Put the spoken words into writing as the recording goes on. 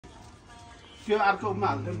त्यो अर्कोमा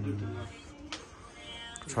हाल्दै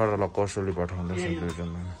छोरालाई कसोली पठाउँदैछ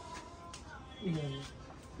दुईजना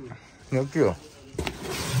यो के हो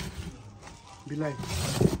बिलाइ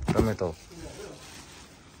टमेटो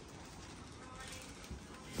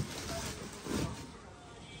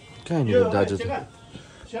कहाँनिर दाजु त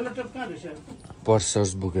सेलोटेप कहाँ रहेछ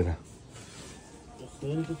पर्सर्स बोकेर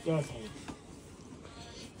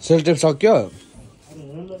सेलटेप सक्यो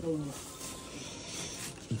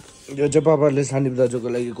यो चाहिँ पापाले सानिप दाजुको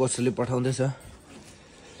लागि कसैले पठाउँदैछ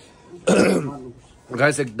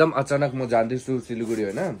गाइस एकदम अचानक म जाँदैछु सिलगढी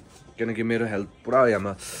होइन किनकि मेरो हेल्थ पुरा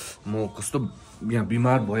यहाँमा म कस्तो यहाँ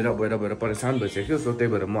बिमार भएर परेसान भइसक्यो सो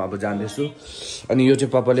त्यही भएर म अब जाँदैछु अनि यो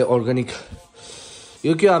चाहिँ पापाले अर्ग्यानिक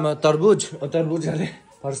यो के आमा तरबुजले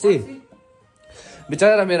फर्सी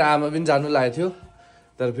बिचरा मेरो आमा पनि जानु लागेको थियो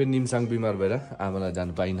तर फेरि निमसाङ बिमार भएर आमालाई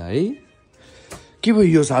जानु पाइनँ है के भयो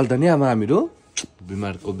यो साल त नि आमा हामीहरू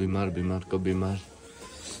बिमारको बिमार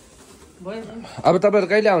अब तपाईँहरू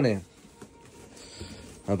कहिले आउने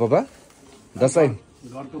पापा दसैँ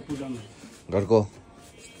घरको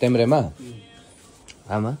टेम्रेमा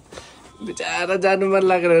आमा बिचरा जानु मन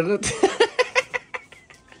लागेर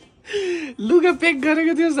लुगा प्याक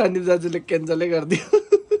गरेको थियो सन्दीप दाजुले क्यान्सलै गरिदियो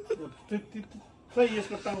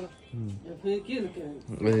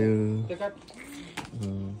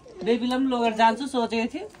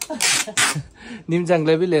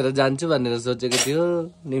निमचाङलाई पनि लिएर जान्छु भनेर सोचेको थियो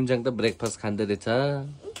निमचाङ त ब्रेकफास्ट खाँदै रहेछ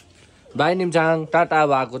बाई निमचाङ टाटा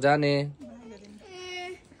अब आएको जाने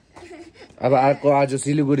अब आएको आज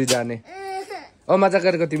सिलगढी जाने मजा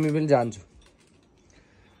गरेको तिमी पनि जान्छु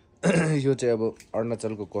यो चाहिँ अब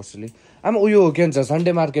अरुणाचलको कसली आमा उयो के भन्छ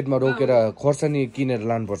सन्डे मार्केटमा रोकेर खोर्सानी किनेर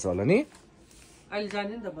लानुपर्छ होला नि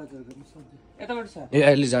ए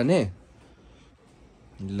अहिले जाने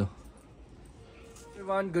ल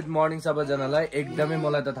गुड मर्निङ सबैजनालाई एकदमै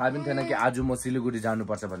मलाई त थाहा पनि थिएन कि आज म सिलगढी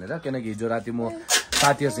जानुपर्छ भनेर किनकि हिजो राति म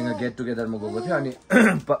साथीहरूसँग गेट टुगेदरमा गएको थिएँ अनि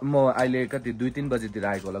म अहिले कति 2-3 बजीतिर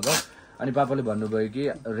आएको होला गाउँ अनि पापाले भन्नुभयो कि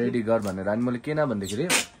रेडी गर भनेर अनि मैले किन भन्दाखेरि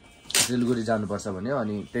सिलगढी जानुपर्छ भन्यो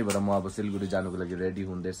अनि त्यही भएर म अब सिलगढी जानुको लागि रेडी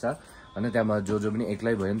हुँदैछ अनि त्यहाँमा जो पनि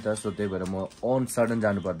एक्लै भयो नि त सो त्यही भएर म अन सडन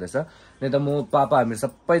जानु पर्दैछ नै त म पापा हामी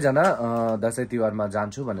सबैजना दसैँ तिहारमा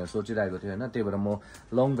जान्छु भनेर सोचिरहेको थियो होइन त्यही भएर म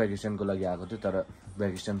लङ भ्याकेसनको लागि आएको थिएँ तर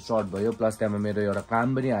भ्याकेसन सर्ट भयो प्लस त्यहाँमा मेरो एउटा काम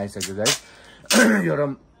पनि आइसक्यो गाइस एउटा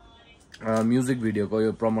म्युजिक भिडियोको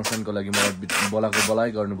यो प्रमोसनको लागि मलाई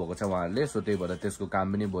बोलाइ गर्नुभएको छ उहाँहरूले सो त्यही भएर त्यसको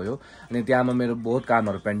काम पनि भयो अनि त्यहाँमा मेरो बहुत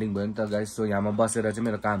कामहरू पेन्डिङ भयो नि त गाइस सो यहाँमा बसेर चाहिँ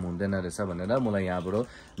मेरो काम हुँदैन रहेछ भनेर मलाई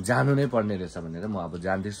यहाँबाट जानु नै पर्ने रहेछ भनेर म अब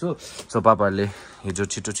जान्दैछु सो पापाहरूले हिजो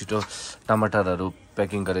छिटो टमाटरहरू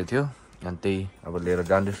प्याकिङ गरेको थियो अनि त्यही अब लिएर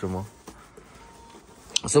जान्दैछु म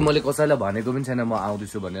सो मैले कसैलाई भनेको पनि छैन म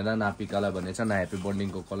आउँदैछु भनेर न पिकालाई भनेको छ न ह्याप्पी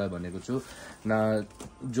बर्डिङको कसलाई भनेको छु न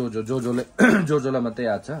जोजोलाई मात्रै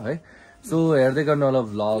याद छ है सो हेर्दै गर्नु होला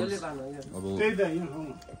भ्लग अब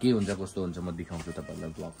के हुन्छ कस्तो हुन्छ म देखाउँछु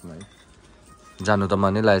तपाईँहरूलाई भ्लगमा है जानु त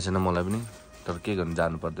मनै लागेको छैन मलाई पनि तर के गर्नु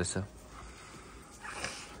जानु पर्दैछ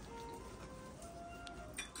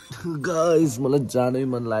गाइस मलाई जानै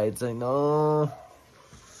मन लागेको छैन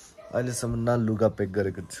अहिलेसम्म न लुगा प्याक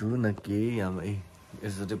गरेको छु न के यहाँ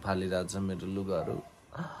यसो चाहिँ फालिरहेको छ मेरो लुगाहरू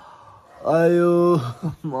आयो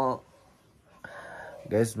म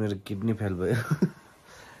गाइस मेरो किडनी फेल भयो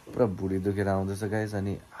पुरा भुँडी दुखेर आउँदैछ गाइस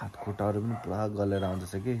अनि हात खुट्टाहरू पनि पुरा गलेर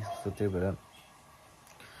आउँदैछ कि सो त्यही भएर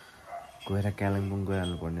गएर कालिम्पोङ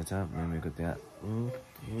गइहाल्नु पर्ने छ मेमेको त्यहाँ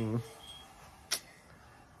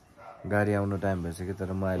गाडी आउनु टाइम भइसक्यो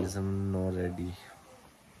तर म अहिलेसम्म नो रेडी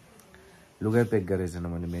लुगा प्याक गरेको छैन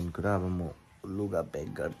मैले मेन कुरा अब म लुगा प्याक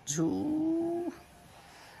गर्छु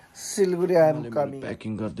सिलगढी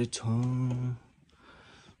प्याकिङ गर्दैछ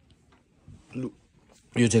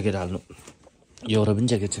यो ज्याकेट हाल्नु एउटा पनि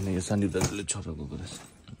ज्याकेट छैन यो सन्दीप दाजुले छोराको कुरा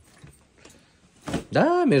दा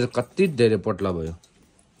मेरो कति धेरै पट्ला भयो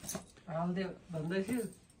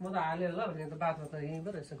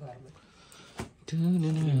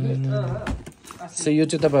यो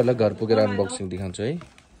चाहिँ तपाईँहरूलाई घर पुगेर अनबक्सिङ देखाउँछु है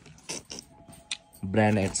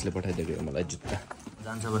ब्रान्ड एड्सले पठाइदिएको मलाई जुत्ता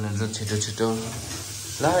जान्छ भनेर छिटो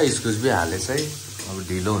ल इस्कुस पनि हालेछ है अब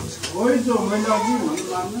ढिलो हुन्छ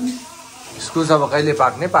इस्कुस अब कहिले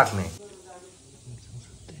पाक्ने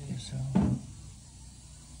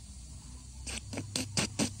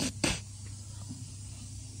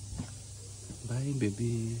भाइ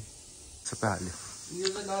बेबी सबै हाल्यो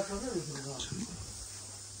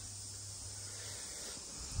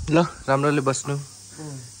ल राम्ररी बस्नु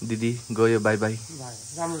दिदी गयो बाई बाई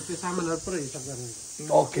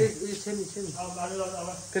ओके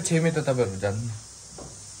त्यो छेमी त तपाईँहरू जानु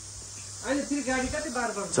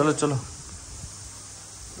चलो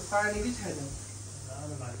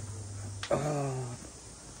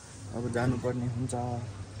अब जानुपर्ने हुन्छ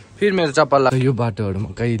फेरि मेरो चप्पल यो बाटोहरूमा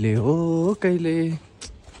कहिले हो कहिले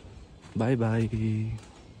बाई बाई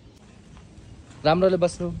राम्रोले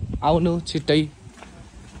बस्नु आउनु छिट्टै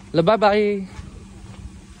ल बाई बाई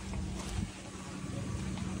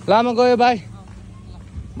लामो गयो बाई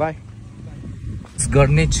बाई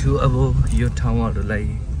गर्ने छु अब यो ठाउँहरूलाई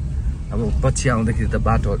अब पछि आउँदाखेरि त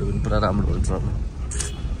बाटोहरू पनि पुरा राम्रो हुन्छ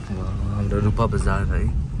हाम्रो रूपा बजार है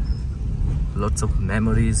lots of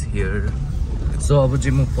memories here so अब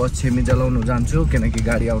चाहिँ म पश्चिमी जलाउनु जान्छु किनकि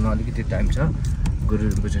गाडी आउन अलिकति टाइम छ गुरु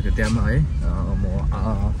बुझेको त्यहाँमा है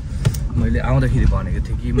मैले आउँदाखेरि भनेको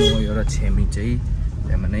थिएँ कि म एउटा छेमी चाहिँ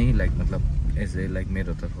त्यहाँमा नै लाइक मतलब एज ए लाइक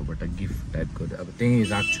मेरो तर्फबाट गिफ्ट टाइपको अब त्यहीँ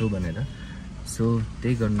राख्छु भनेर सो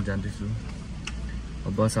त्यही गर्नु जाँदैछु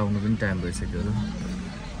अब बस आउनु पनि टाइम भइसक्यो र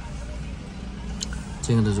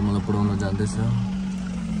चिङ्गो चाहिँ मलाई पुऱ्याउन जाँदैछ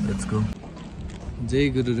लेट्स गो जय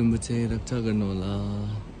गुरु रिम्बुचे रक्षा गर्नु होला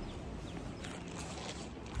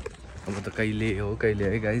अब त कहिले हो कहिले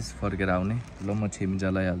है गाइस फर्केर आउने ल म छिमी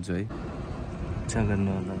जलाइहाल्छु है रक्षा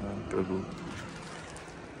गर्नु होला प्रभु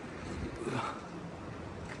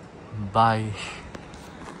बाई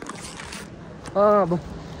अब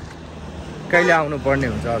कहिले आउनु पर्ने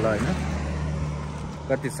हुन्छ होला होइन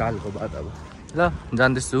कति सालको बाद अब ल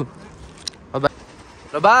जान्दैछु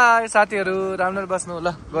ल बाई साथीहरू राम्रो बस्नु ल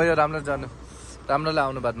गयो राम्रो जानु राम्रोले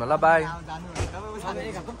आउनु बादमा ल बाई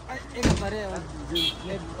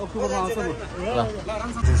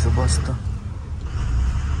त्यसो बस त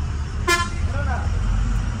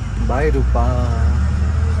बाई रूपा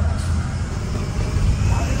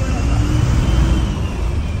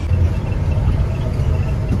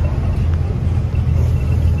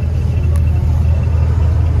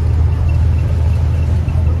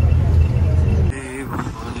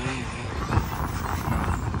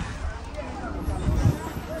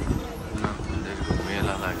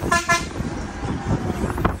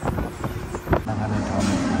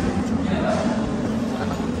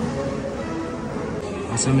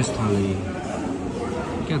SMS थाली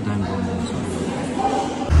क्या दाम गर्नुहुन्छ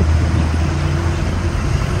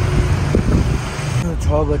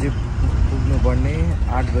 6 बजे पुग्नुपर्ने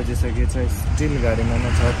 8 बजिसकेछ स्टिल गाडीमा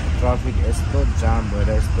नै छ ट्राफिक यस्तो जाम भएर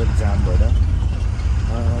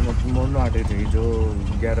मर्नु आँटेको थियो हिजो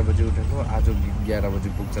 11 बजे उठेको आज 11 बजे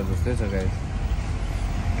पुग्छ जस्तै छ गाइस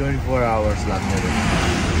 24 आवर्स लाग्ने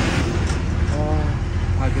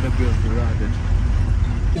थाकेर पुरा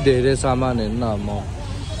धेरै सामान हेर्न म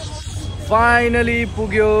फाइनली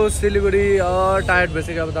पुग्यो सिलगढी टायर्ड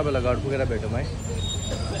भइसक्यो अब तपाईँलाई घर पुगेर भेटौँ है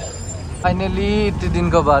फाइनली यति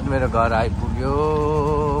दिनको बाद मेरो घर आइपुग्यो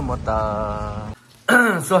म त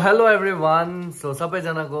so hello every one so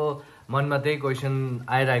सबैजनाको मनमा त्यही क्वेसन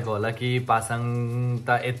आइरहेको होला कि पासाङ त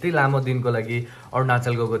यति लामो दिनको लागि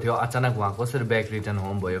अरुणाचल गएको थियो अचानक उहाँ कसरी ब्याक रिटर्न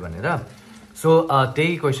होम भयो भनेर सो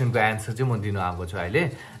त्यही क्वेसनको एन्सर चाहिँ म दिनु आएको छु अहिले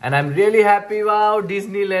and I'm really happy wow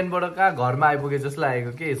डिज्नील्यान्डबाट कहाँ घरमा आइपुगे जस्तो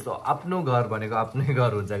लागेको कि सो आफ्नो घर भनेको आफ्नै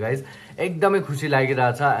घर हुन्छ गाइज एकदमै खुसी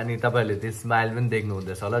लागिरहेछ अनि तपाईँहरूले त्यो स्माइल पनि देख्नु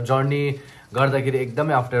हुँदैछ होला जर्नी गर्दाखेरि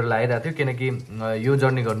एकदमै अप्ठ्यारो लागिरहेको थियो किनकि यो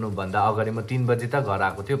जर्नी गर्नुभन्दा अगाडि म 3 बजी त घर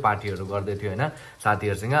आएको थियो पार्टीहरू गर्दै थियो होइन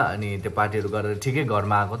साथीहरूसँग अनि त्यो पार्टीहरू गरेर ठिकै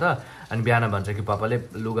घरमा आएको त अनि बिहान भन्छ कि पापाले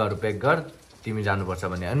लुगाहरू प्याक गर तिमी जानुपर्छ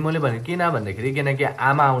भन्ने अनि मैले भने किन भन्दाखेरि किनकि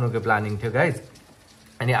आमा आउनुको प्लानिङ थियो गाइज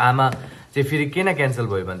अनि आमा चाहिँ फेरि किन क्यान्सल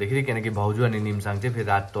भयो भन्दाखेरि किनकि भाउजू अनि निमसाङ चाहिँ फेरि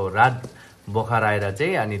रात बोखार आएर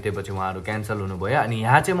चाहिँ अनि त्यसपछि उहाँहरू क्यान्सल हुनुभयो अनि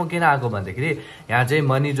यहाँ चाहिँ म किन आएको भन्दाखेरि यहाँ चाहिँ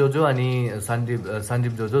मनी जोजो अनि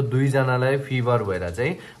सन्दीप जोजो दुईजनालाई फिभर भएर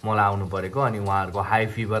चाहिँ मलाई आउनु परेको अनि उहाँहरूको हाई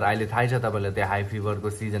फिभर अहिले थाहै छ तपाईँलाई त्यो हाई फिभरको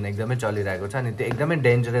सिजन एकदमै चलिरहेको छ अनि त्यो एकदमै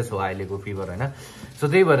डेन्जरस हो अहिलेको फिभर होइन सो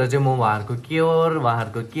त्यही भएर चाहिँ म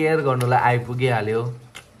उहाँहरूको केयर गर्नुलाई आइपुगिहाल्यो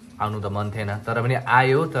आउनु त मन थिएन तर पनि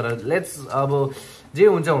आयो तर लेट्स अब जे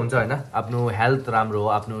हुन्छ होइन आफ्नो हेल्थ राम्रो हो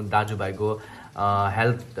आफ्नो दाजुभाइको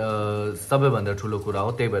हेल्थ सबैभन्दा ठुलो कुरा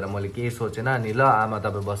हो त्यही भएर मैले केही सोचेन अनि ल आमा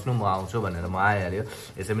तपाईँ बस्नु म आउँछु भनेर म आइहाल्यो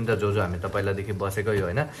यसै पनि त जो हामी त पहिलादेखि बसेकै हो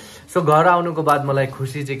होइन सो घर आउनुको बाद मलाई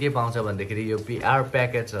खुसी चाहिँ के पाउँछ भन्दाखेरि यो पिआर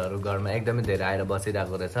प्याकेजहरू घरमा एकदमै धेरै आएर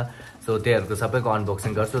बसिरहेको रहेछ सो त्यहीहरूको सबैको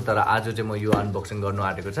अनबक्सिङ गर्छु तर आज चाहिँ म यो अनबक्सिङ गर्नु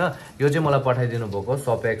आँटेको छ यो चाहिँ मलाई पठाइदिनु भएको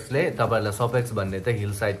सपेक्सले तपाईँहरूलाई सपेक्स भन्ने त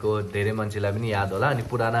हिल साइडको धेरै मान्छेलाई पनि याद होला अनि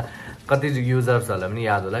पुराना कति युजर्सहरूलाई पनि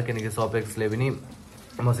याद होला किनकि सपेक्सले पनि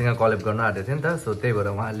मसँग कलेक्ट गर्न आँटेको थियो नि त सो त्यही भएर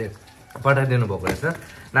उहाँले पठाइदिनु भएको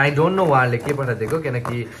रहेछ न आई डोन्ट नो उहाँले के पठाइदिएको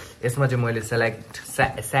किनकि यसमा चाहिँ मैले सेलेक्ट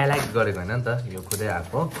गरेको होइन नि त यो खुदै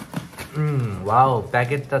आएको वाओ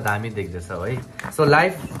प्याकेट त दामी देख्दैछ है सो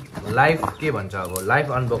लाइफ के भन्छ अब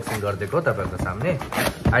लाइफ अनबक्सिङ गरिदिएको तपाईँहरूको सामने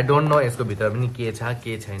आई डोन्ट नो यसको भित्र पनि के छ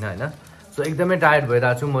के छैन होइन सो सो एकदमै टायर्ड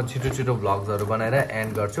भइरहेको छु म छिटो छिटो भ्लग्सहरू बनाएर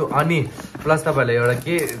एन्ड गर्छु अनि प्लस तपाईँहरूलाई एउटा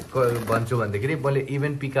के भन्छु भन्दाखेरि मैले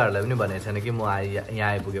इभेन पिकाहरूलाई पनि भनेको छैन कि म यहाँ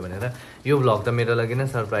आइपुगेँ भनेर यो भ्लग त मेरो लागि नै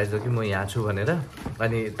सरप्राइज हो कि म यहाँ छु भनेर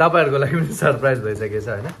अनि तपाईँहरूको लागि पनि सरप्राइज भइसकेछ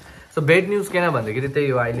होइन सो बेड न्युज किन भन्दाखेरि त्यही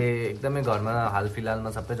हो अहिले एकदमै घरमा हाल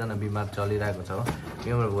फिलहालमा सबैजना बिमार चलिरहेको छ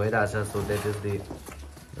बिमार भइरहेछ so that is the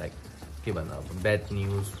like के भन्नु अब bad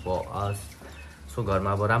news for us so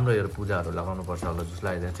घरमा अब राम्रो यो पूजाहरू लगाउनुपर्छ होला जस्तो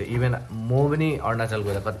लागिरहेको छ इभन म पनि अरुणाचल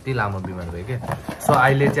गएर कति लामो बिमार भएँ कि सो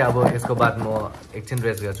अहिले चाहिँ अब यसको बाद म एकछिन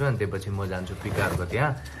रेस्ट गर्छु अनि त्यसपछि म जान्छु पिकाहरूको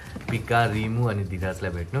त्यहाँ पिका रिमु अनि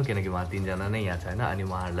धिराजलाई भेट्नु किनकि उहाँ तिनजना नै यहाँ छैन अनि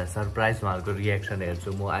उहाँहरूलाई सरप्राइज उहाँहरूको रियाक्सन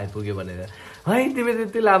हेर्छु म आइपुगेँ भनेर है तिमी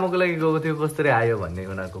त्यति लामोको लागि गएको थियो कसरी आयो भन्ने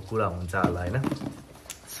उनीहरूको कुरा हुन्छ होला होइन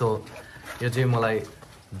सो यो चाहिँ मलाई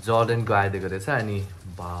जर्डनको आइदिएको रहेछ अनि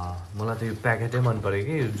बा मलाई त यो प्याकेटै मन पऱ्यो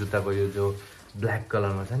कि यो जुत्ताको यो जो ब्ल्याक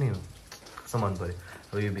कलरमा छ नि कस्तो मन पऱ्यो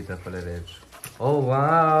हो यो भित्र खोलेर हेर्छु ओ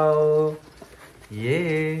वाउ ये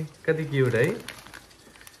कति क्युट है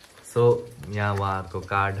सो यहाँ उहाँहरूको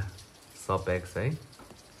कार्ड सपेक्स है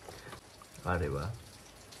अरे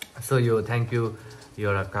वाह सो यो थ्याङ्क यू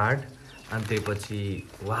एउटा कार्ड अनि त्यसपछि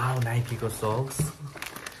वाउ नाइकीको सक्स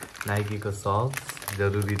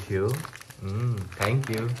जरुरी थियो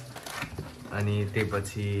थ्याङ्क यू अनि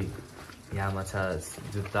त्यसपछि यहाँमा छ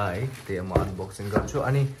जुत्ता है त्यो म अनबक्सिङ गर्छु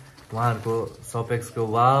अनि उहाँहरूको सपेक्सको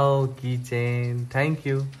wow Ki chain thank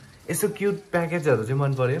you यसो क्युट प्याकेजहरू चाहिँ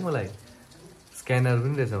मन पऱ्यो मलाई स्क्यानर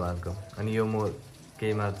पनि रहेछ उहाँहरूको अनि यो म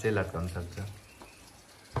केहीमा चाहिँ लट्काउन सक्छु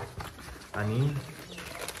अनि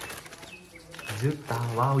जुत्ता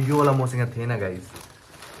वाउ यो वाला मसँग थिएन गाइस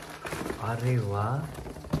अरे वाह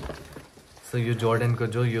सो यो जोर्डनको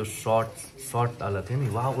जो यो सर्ट वाला थियो नि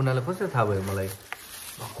वाह उनीहरूलाई कसरी थाहा भयो मलाई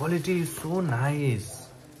क्वालिटी सो नाइस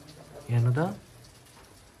हेर्नु त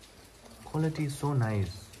क्वालिटी सो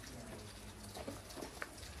नाइस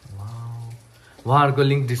उहाँहरूको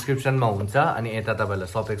लिङ्क डिस्क्रिप्सनमा हुन्छ अनि यता तपाईँहरूलाई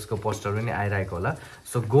सपेक्सको पोस्टर पनि आइरहेको होला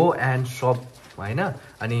सो गो एन्ड सप होइन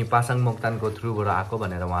अनि पासाङ मोक्तानको थ्रुबाट आएको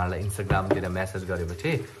भनेर उहाँहरूलाई इन्स्टाग्रामतिर मेसेज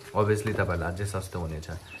गरेपछि अभियसली तपाईँहरूलाई अझै सस्तो हुनेछ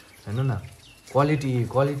हेर्नु न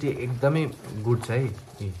क्वालिटी एकदमै गुड छ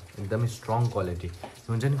है एकदमै स्ट्रङ क्वालिटी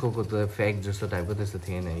हुन्छ नि को त फेक जस्तो टाइपको त्यस्तो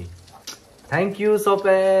थिएन है thank you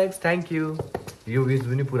सपेक्स thank you yo Vij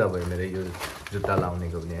पनि पुरा भयो मेरो यो जुत्ता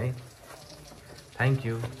लाउनेको पनि है थ्याङ्क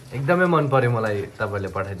यू एकदमै मन पऱ्यो मलाई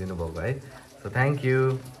तपाईँहरूले पठाइदिनु भएको है सो थ्याङ्क यू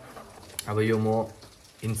अब यो म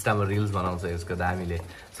इन्स्टामा रिल्स बनाउँछु यसको दामीले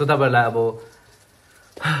सो तपाईँहरूलाई अब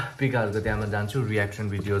पिकाहरूको त्यहाँमा जान्छु रियाक्सन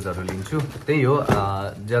भिडियोजहरू लिन्छु त्यही हो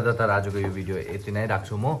ज्यादातर आजको यो भिडियो यति नै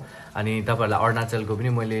राख्छु म अनि तपाईँहरूलाई अरुणाचलको पनि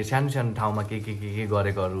मैले सानो सानो ठाउँमा के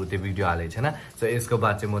गरेकोहरू त्यो भिडियो हालेको छैन सो यसको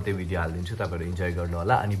बाद चाहिँ म त्यो भिडियो हालिदिन्छु तपाईँहरू इन्जोय गर्नु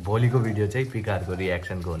होला अनि भोलिको भिडियो चाहिँ पिकाहरूको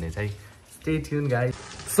रियाक्सनको हुनेछ है stay tune guys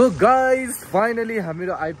so guys finally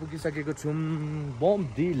हामीहरू आइपुगिसकेको छौँ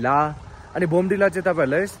बोमडिला अनि बोमडिला चाहिँ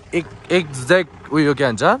तपाईँहरूलाई एक्ज्याक्ट उयो के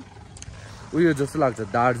भन्छ उयो जस्तो लाग्छ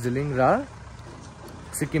दार्जिलिङ र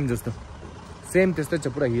सिक्किम जस्तो सेम त्यस्तै छ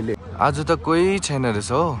पुरा हिले आज त कोही छैन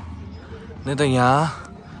रहेछ हो नै त यहाँ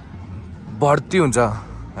भर्ती हुन्छ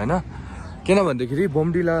होइन किन भन्दाखेरि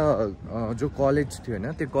बोमडिला जो कलेज थियो होइन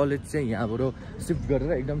त्यो कलेज चाहिँ यहाँबाट सिफ्ट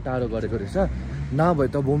गरेर एकदम टाढो गरेको रहेछ नभए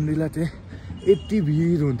त बोमडिला चाहिँ यति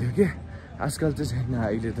भिड हुन्थ्यो कि आजकल चाहिँ छैन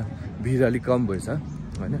अहिले त भिड अलिक कम भएछ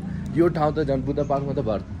होइन यो ठाउँ त झन् बुद्ध पार्कमा त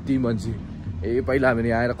भर्ती मान्छे पहिला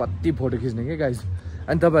हामीले आएर कति फोटो खिच्ने क्या गाइस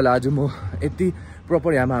अनि तपाईँहरूलाई आज म यति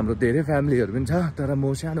प्रपर यहाँमा हाम्रो धेरै फ्यामिलीहरू पनि छ तर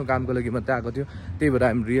म सानो कामको लागि मात्रै आएको थियो त्यही भएर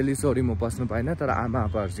आइएम रियली सरी म पस्नु पाइनँ तर आमा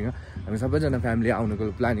आप्पाहरूसँग हामी सबैजना फ्यामिली आउनुको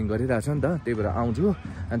प्लानिङ गरिरहेछ नि त त्यही भएर आउँछु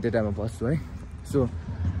अनि त्यो टाइममा पस्छु है सो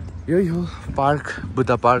यही हो पार्क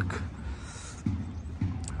बुद्ध पार्क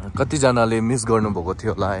कतिजनाले मिस गर्नुभएको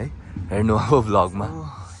थियो होला है हेर्नु अब भ्लगमा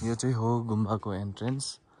यो चाहिँ हो गुम्बाको एन्ट्रेन्स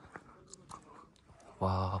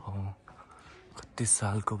वाउ कति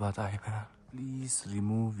सालको बाद आयो please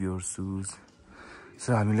remove your shoes so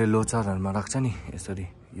हामीले लोचारहरूमा राख्छ नि यसरी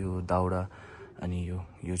यो दाउरा अनि यो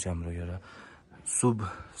चाहिँ हाम्रो एउटा शुभ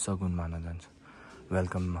सगुन माना जान्छ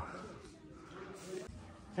वेलकममा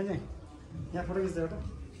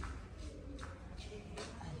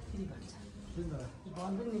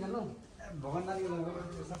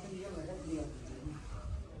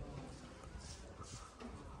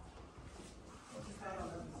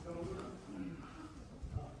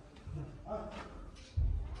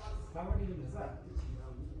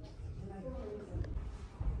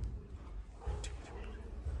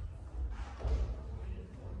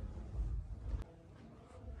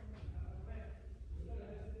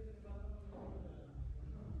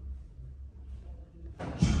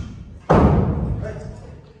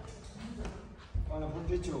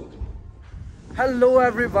Hello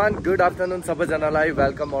everyone, good afternoon सबैजनालाई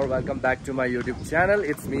welcome back to my YouTube channel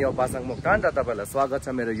it's me Pasang Moktan र तपाईँलाई स्वागत छ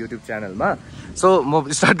मेरो युट्युब च्यानलमा। सो म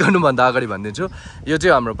स्टार्ट गर्नुभन्दा अगाडि भनिदिन्छु, यो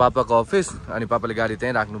चाहिँ हाम्रो पापाको अफिस अनि पापाले गाडी त्यहीँ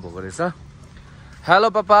राख्नु भएको रहेछ। हेलो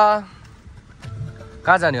पापा,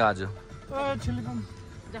 कहाँ जाने हो आज?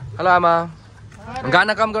 हेलो आमा,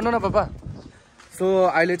 गाना काम गर्नु न पापा। सो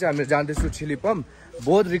अहिले चाहिँ हामी जाँदैछु छिलिपम।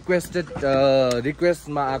 बहुत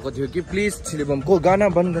रिक्वेस्टमा आएको थियो कि प्लिज छिलिपमको गाना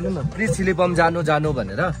बन्द गर्नु न, प्लिज छिलिपम जानु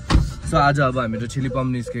भनेर। सो आज अब हामीहरू छिलिपम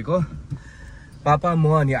निस्केको, पापा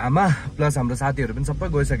म अनि आमा प्लस हाम्रो साथीहरू पनि सबै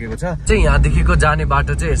गइसकेको छ। चाहिँ यहाँदेखिको जाने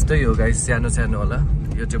बाटो चाहिँ यस्तै हो गाइस, सानो सानो होला।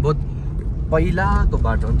 यो चाहिँ बहुत पहिलाको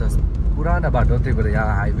बाटो हो नि त, पुरानो बाटो हो, त्यही भएर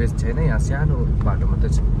यहाँ हाइवे छैन, यहाँ सानो बाटो मात्रै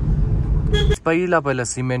छ। पहिला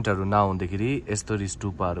सिमेन्टहरू नहुँदाखेरि यस्तो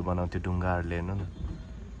स्तूपहरू बनाउँथ्यो ढुङ्गाहरूले, हेर्नु न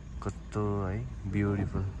कस्तो है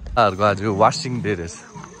ब्युटिफुल। हरूको आज वासिङ डे रहेछ,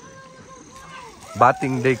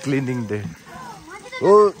 बाथिङ डे, क्लिनिङ डे।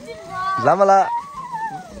 ओ लामला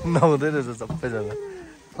नहुँदै रहेछ सबैजना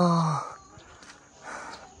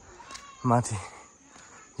माथि।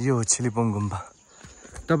 यो हो छिलिपम गुम्बा।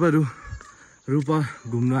 तपाईँहरू रूपा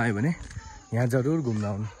घुम्नु आयो भने यहाँ जरुर घुम्न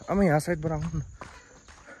आउनु। अब यहाँ साइडबाट आउनु न,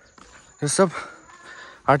 यो सब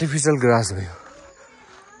आर्टिफिसियल ग्रास हो। यो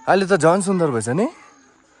अहिले त झन् सुन्दर भएछ नि,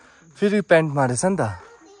 फेरि पेन्ट मारेछ नि त,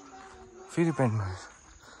 फेरि पेन्ट मारेछ।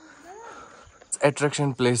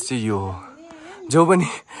 एट्र्याक्सन प्लेस चाहिँ यो हो, जो पनि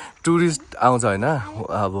टुरिस्ट आउँछ होइन,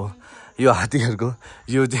 अब यो हात्तीहरूको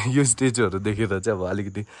यो स्टेचुहरू देखेर चाहिँ अब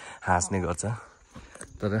अलिकति हाँस्ने गर्छ।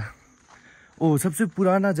 तर सबसे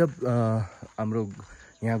पुराना जब हाम्रो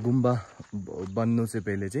यहाँ गुम्बा बन्नु चाहिँ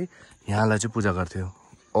पहिले चाहिँ यहाँलाई चाहिँ पूजा गर्थ्यो।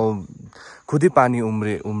 खुदै पानी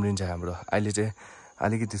उम्रिन्छ हाम्रो। अहिले चाहिँ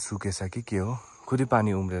अलिकति सुकेछ कि के हो, खुदै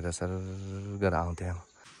पानी उम्रेर सर गरेर आउँथ्यो।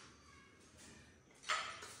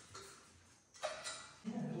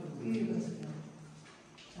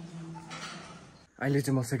 अहिले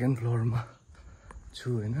चाहिँ म सेकेन्ड फ्लोरमा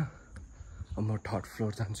छु होइन, अब म थर्ड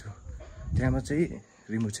फ्लोर जान्छु। त्यहाँमा चाहिँ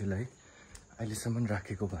रिमुछेलाई अहिलेसम्म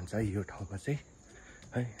राखेको भन्छ यो ठाउँमा चाहिँ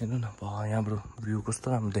है। हेर्नु न यहाँबाट भ्यू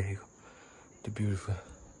कस्तो राम्रो देखेको, त्यो ब्युटिफुल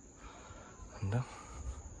अन्त।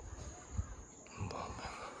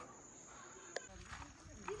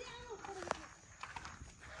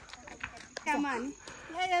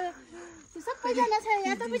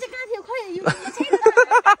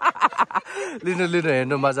 लिनु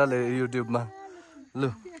हेर्नु मजाले युट्युबमा। लु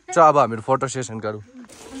च अब हामीहरू फोटो सेसन गरौँ।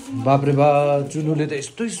 बाप्रे बा, चुनुले त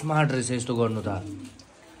यस्तो स्मार्ट रहेछ यस्तो गर्नु त।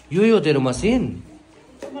 यो तेरो मसिन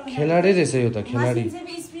खेलाडी रहेछ यो त, खेलाडी।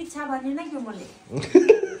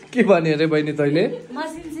 के भने अरे बहिनी तैँले?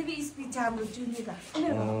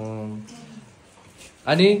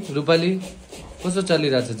 अनि रूपाली कस्तो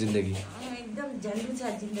चलिरहेछ जिन्दगी?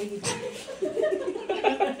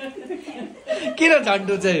 किन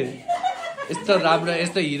झन्डु चाहिँ यस्तो राम्रो,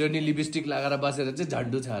 यस्तो हिरोनी लिपस्टिक लगाएर बसेर चाहिँ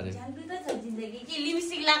झन्डु छ अरे?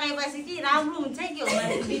 लिपस्टिक लगाएपछि कि राम्रो हुन्छ कि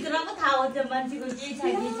भित्रको थाहा हुन्छ मान्छेको के छ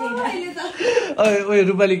के छैन। ओए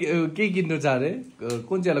रूपाली के किन्नु छ अरे?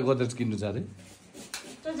 कुन चाहिँ गोदरेज किन्नु छ अरे?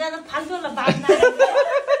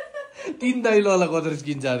 तीन दैलो वाला गोदरेज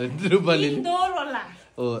किन्छ अरे रूपालीले।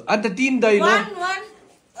 हो अन्त तीन दैलो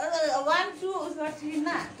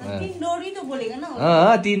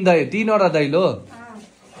तीनवटा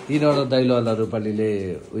दैलो वाला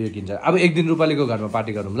रूपालीले उयो किन्छ। अब एक दिन रूपालीको घरमा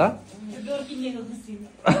पार्टी गरौँ ल।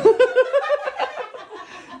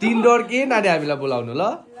 3 डोर के नानी हामीलाई बोलाउनु ल।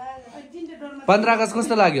 15 अगस्त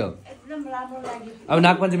कस्तो लाग्यो? अब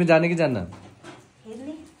नागपञ्चमी जाने कि जान्न?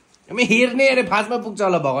 हेर्ने अरे फास्टमा पुग्छ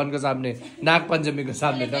होला भगवानको सामने, नागपञ्चमीको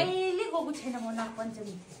सामने त।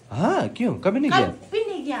 के हो कभी नहीं गया?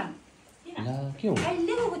 क्यों?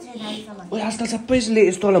 आजकल सबैले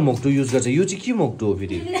यस्तो वाला मोक्टु युज गर्छ। यो चाहिँ के मोक्टु हो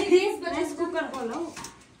फेरि?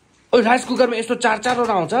 राइस कुकरमा यस्तो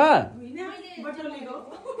 4-4वटा आउँछ।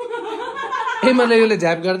 ए मैले यसले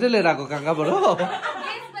झ्याप गर्दै लिएर आएको कहाँबाट हो?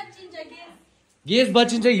 ग्यास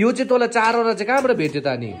बचिन्छ। यो चाहिँ तँलाई 4वटा चाहिँ कहाँबाट भेट्यो त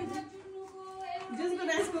अनि?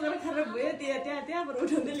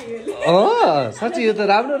 साँच्चै यो त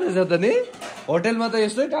राम्रो रहेछ त नि। होटेलमा त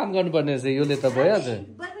यस्तै काम गर्नुपर्ने रहेछ, यसले त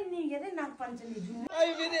भइहाल्छ।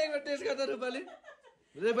 टेस्ट गर्दा रूपाली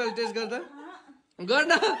टेस्ट गर्दा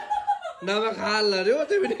गर्न नभए खाल अरे हो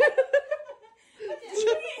त्यो पनि।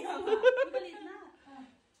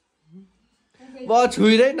 म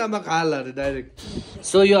छुइरै नमा खाल अरे डाइरेक्ट।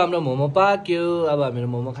 सो यो हाम्रो मोमो पाक्यो, अब हामीहरू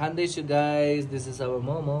मोमो खाँदैछु guys. This is our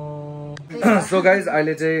momo. So guys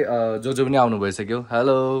अहिले चाहिँ जो पनि आउनु भइसक्यो।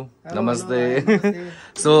 हेलो नमस्ते।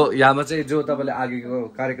 सो यहाँमा चाहिँ जो तपाईँले अघिको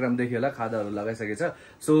कार्यक्रम देखियो होला, खादाहरू लगाइसकेको छ।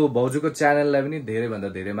 सो भाउजूको च्यानललाई पनि धेरैभन्दा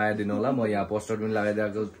धेरै माया दिनु होला। म यहाँ पोस्टर पनि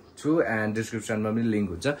लगाइदिएको छु एन्ड डिस्क्रिप्सनमा पनि लिङ्क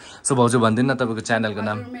हुन्छ सो भाउजू भनिदिनु न तपाईँको च्यानलको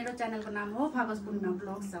नाम मेरो च्यानलको नाम हो फागस पूर्णिमा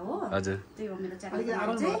ब्लग्स हो हजुर त्यही हो मेरो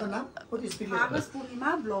च्यानलको नाम फागस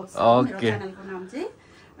पूर्णिमा ब्लग्स मेरो च्यानलको नाम चाहिँ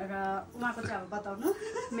र उहाँको चाहिँ अब बताउनु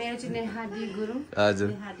मेरो चाहिँ नेहादी गुरुङ हजुर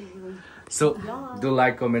नेहादी Gurung so do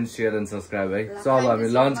like comment share and subscribe है सो अब हामी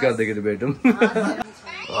लन्च गर्दाखेरि भेटौँ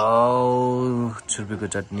छुर्पीको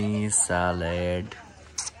चटनी स्यालेड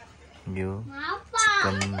यो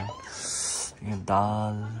चिकन यो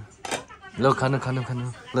दाल ल खानु खानु खानु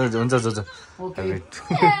ल हुन्छ जो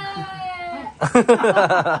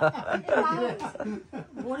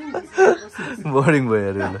बोरिङ भयो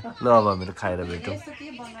अरे ल अब हामीहरू खाएर भेटौँ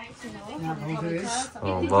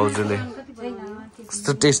भाउजूले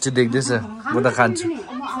कस्तो टेस्टी देख्दैछ म त खान्छु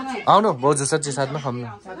आउनु भाउजू सच्ची साथमा खाऊँ न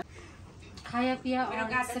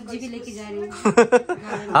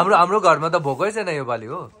हाम्रो घरमा त भोकै छैन योपालि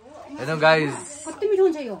हो हेर्नु गाइस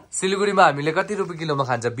सिलगढीमा हामीले कति रुपियाँ किलोमा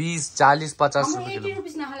खान्छ 20, 40, 50 रुपियाँ किलो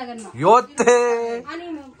यो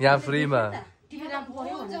यहाँ फ्रीमा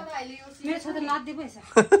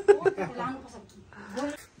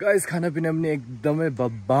गाइस खानापिना पनि एकदमै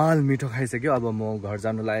बब्बाल मिठो खाइसक्यो अब म घर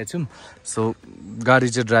जानु लागेको छु सो गाडी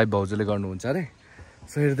चाहिँ ड्राइभ भाउजूले गर्नुहुन्छ अरे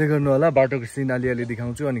सो हेर्दै गर्नु होला बाटोको सिन अलिअलि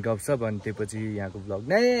देखाउँछु अनि गफसप अनि त्यसपछि यहाँको ब्लग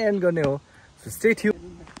नै एन्ड गर्ने हो so stay tune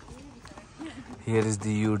here is the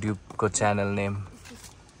YouTube को च्यानल नेम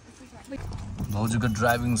भाउजूको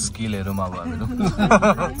ड्राइभिङ स्किल हेरौँ अब हामीहरू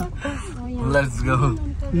लेट्स गो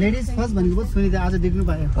लेडिज फर्स्ट भनेको बहुत सुनिँदै आज देख्नु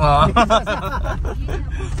पायो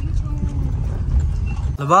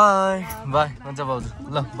ल बाई बाई हुन्छ भाउजू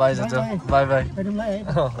ल बाई जान्छ बाई बाई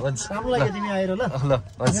हुन्छ राम्रो लाग्यो तिमी आएर ल ल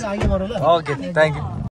हुन्छ ओके थ्याङ्क यू